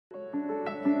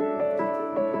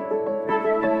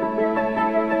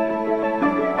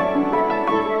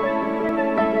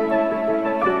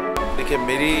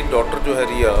मेरी डॉटर जो है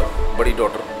रिया, बड़ी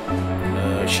daughter,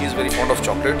 she is very fond of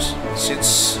chocolates since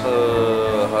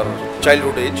her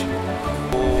childhood as.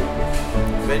 तो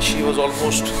व्हेन शी वाज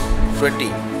ऑलमोस्ट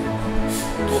 20,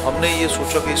 तो हमने ये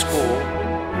सोचा कि इसको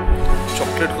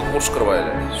चॉकलेट का कोर्स करवाया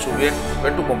जाए। So we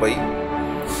went to Mumbai,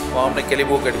 वहाँ हमने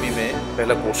कैलिबो अकेडमी में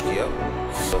पहला कोर्स किया।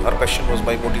 Her passion was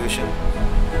my motivation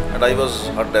and I was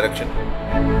her direction.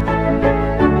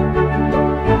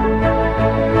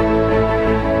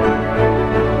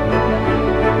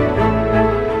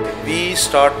 We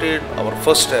started our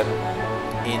first step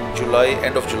in July,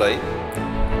 end of July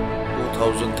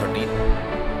 2013.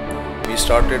 We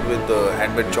started with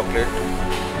handmade chocolate,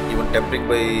 even tempering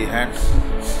by hand.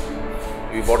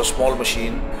 We bought a small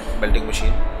machine, melting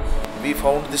machine. We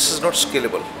found this is not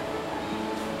scalable,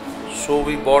 so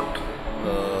we bought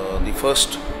the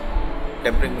first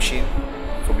tempering machine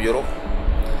from Europe,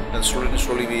 and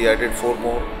slowly we added 4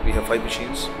 more. We have 5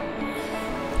 machines.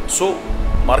 So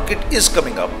market is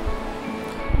coming up,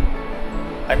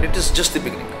 and it is just the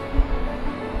beginning.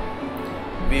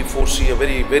 We foresee a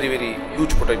very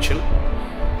huge potential,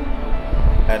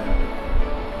 and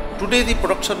today the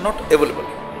products are not available.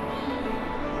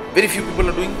 Very few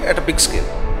people are doing at a big scale,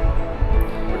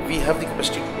 but we have the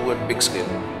capacity to do at big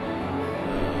scale.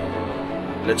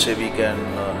 Let's say we can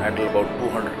handle about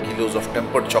 200 kilos of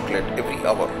tempered chocolate every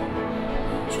hour.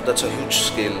 So that's a huge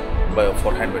scale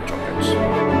for handmade chocolates.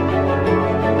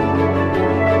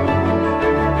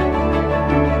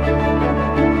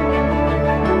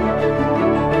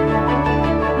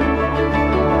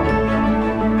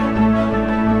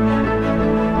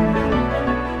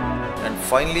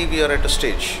 Finally, we are at a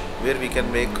stage where we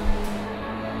can make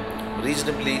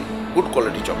reasonably good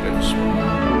quality chocolates.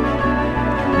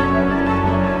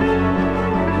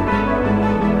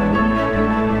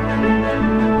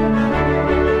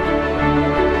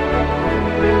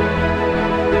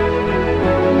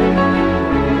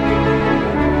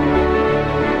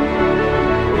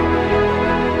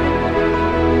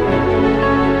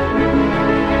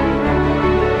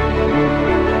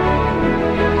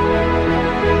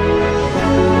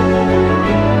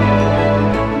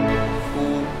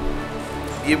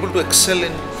 Able to excel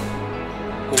in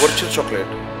commercial chocolate,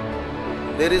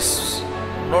 there is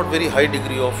not very high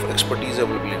degree of expertise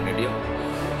available in India.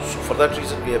 So for that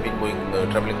reason, we have been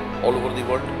traveling all over the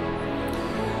world,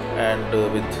 and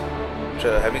with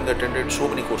having attended so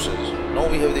many courses, now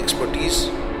we have the expertise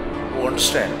to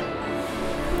understand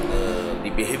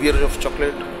the behavior of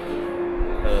chocolate,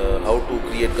 how to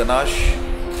create ganache,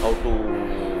 how to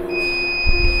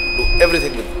do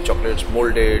everything with chocolates,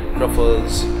 molded,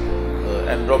 truffles,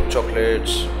 and drop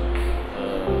chocolates,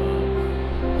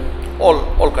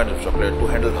 all kinds of chocolate,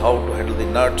 how to handle the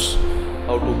nuts,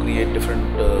 how to create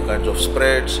different kinds of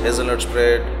spreads, hazelnut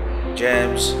spread,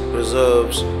 jams,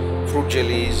 preserves, fruit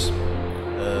jellies,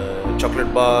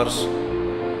 chocolate bars,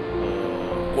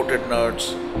 coated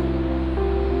nuts,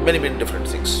 many different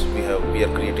things we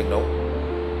are creating now,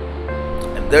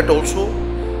 and that also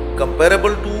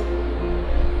comparable to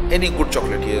any good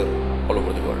chocolatier all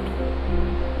over the world.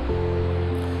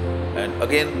 And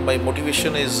again, my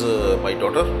motivation is my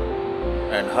daughter,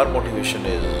 and her motivation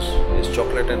is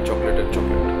chocolate and chocolate and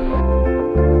chocolate.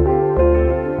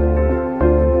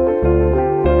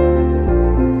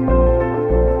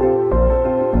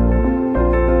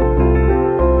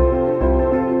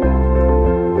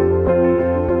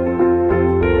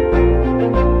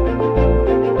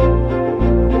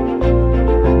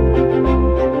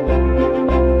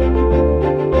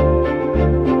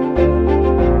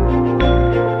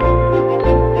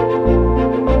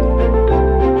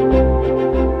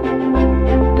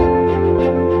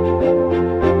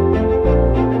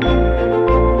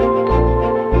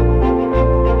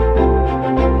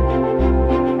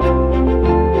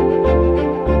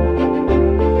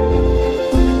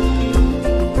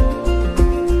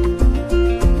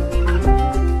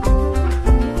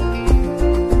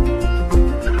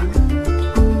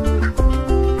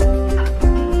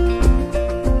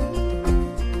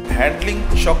 Handling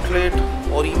chocolate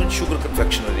or even sugar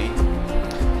confectionery,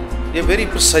 they are very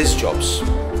precise jobs.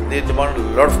 They demand a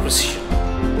lot of precision,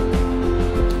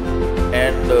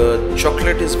 and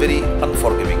chocolate is very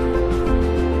unforgiving.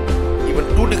 Even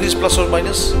 2 degrees plus or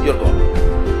minus, you're gone.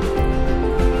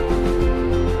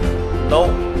 Now,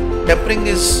 tempering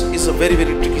is a very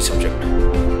tricky subject.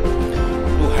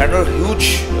 To handle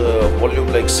huge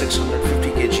volume like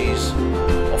 650 kgs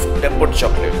of tempered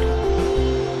chocolate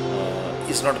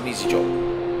is not an easy job.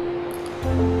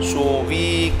 So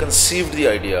we conceived the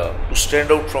idea to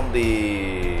stand out from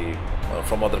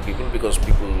other people, because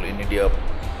people in India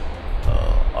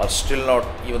are still not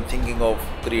even thinking of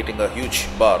creating a huge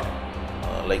bar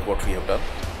like what we have done.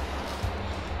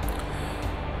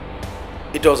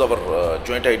 It was our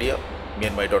joint idea, me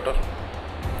and my daughter,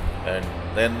 and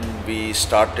then we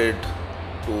started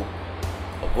to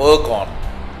work on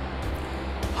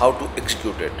how to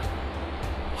execute it,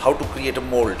 how to create a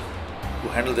mold to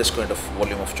handle this kind of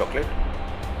volume of chocolate.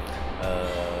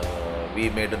 We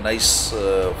made a nice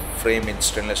frame in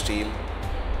stainless steel,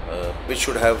 which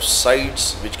should have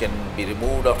sides which can be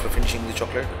removed after finishing the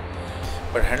chocolate.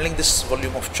 But handling this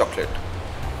volume of chocolate,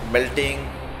 melting,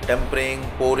 tempering,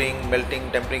 pouring,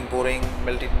 melting, tempering, pouring,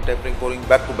 melting, tempering, pouring,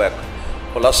 back to back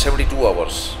for last 72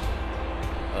 hours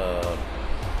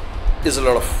is a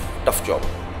lot of tough job.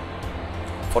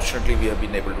 Fortunately, we have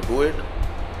been able to do it,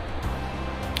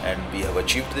 and we have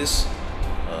achieved this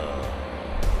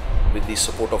with the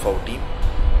support of our team,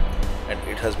 and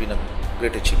it has been a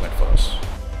great achievement for us.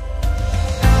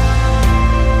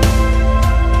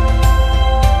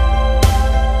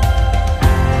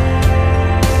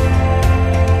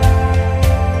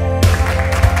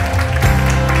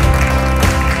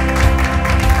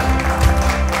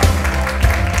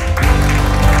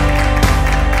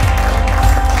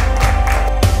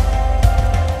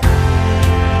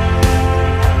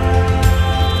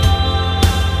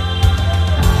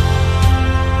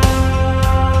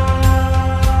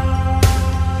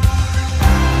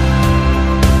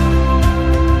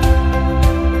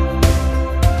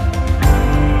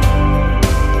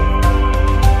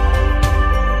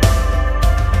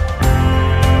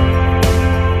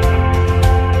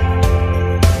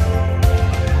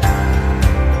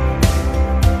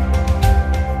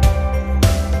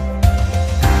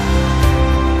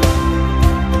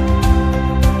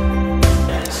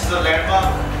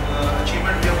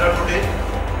 Achievement we have done today.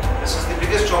 This is the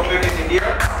biggest chocolate in India.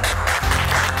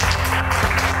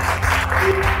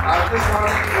 The largest one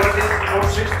in the world is about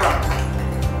 6 tons.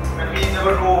 And we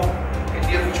never know in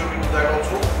near future we do that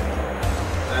also.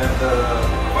 And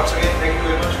once again, thank you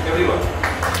very much everyone.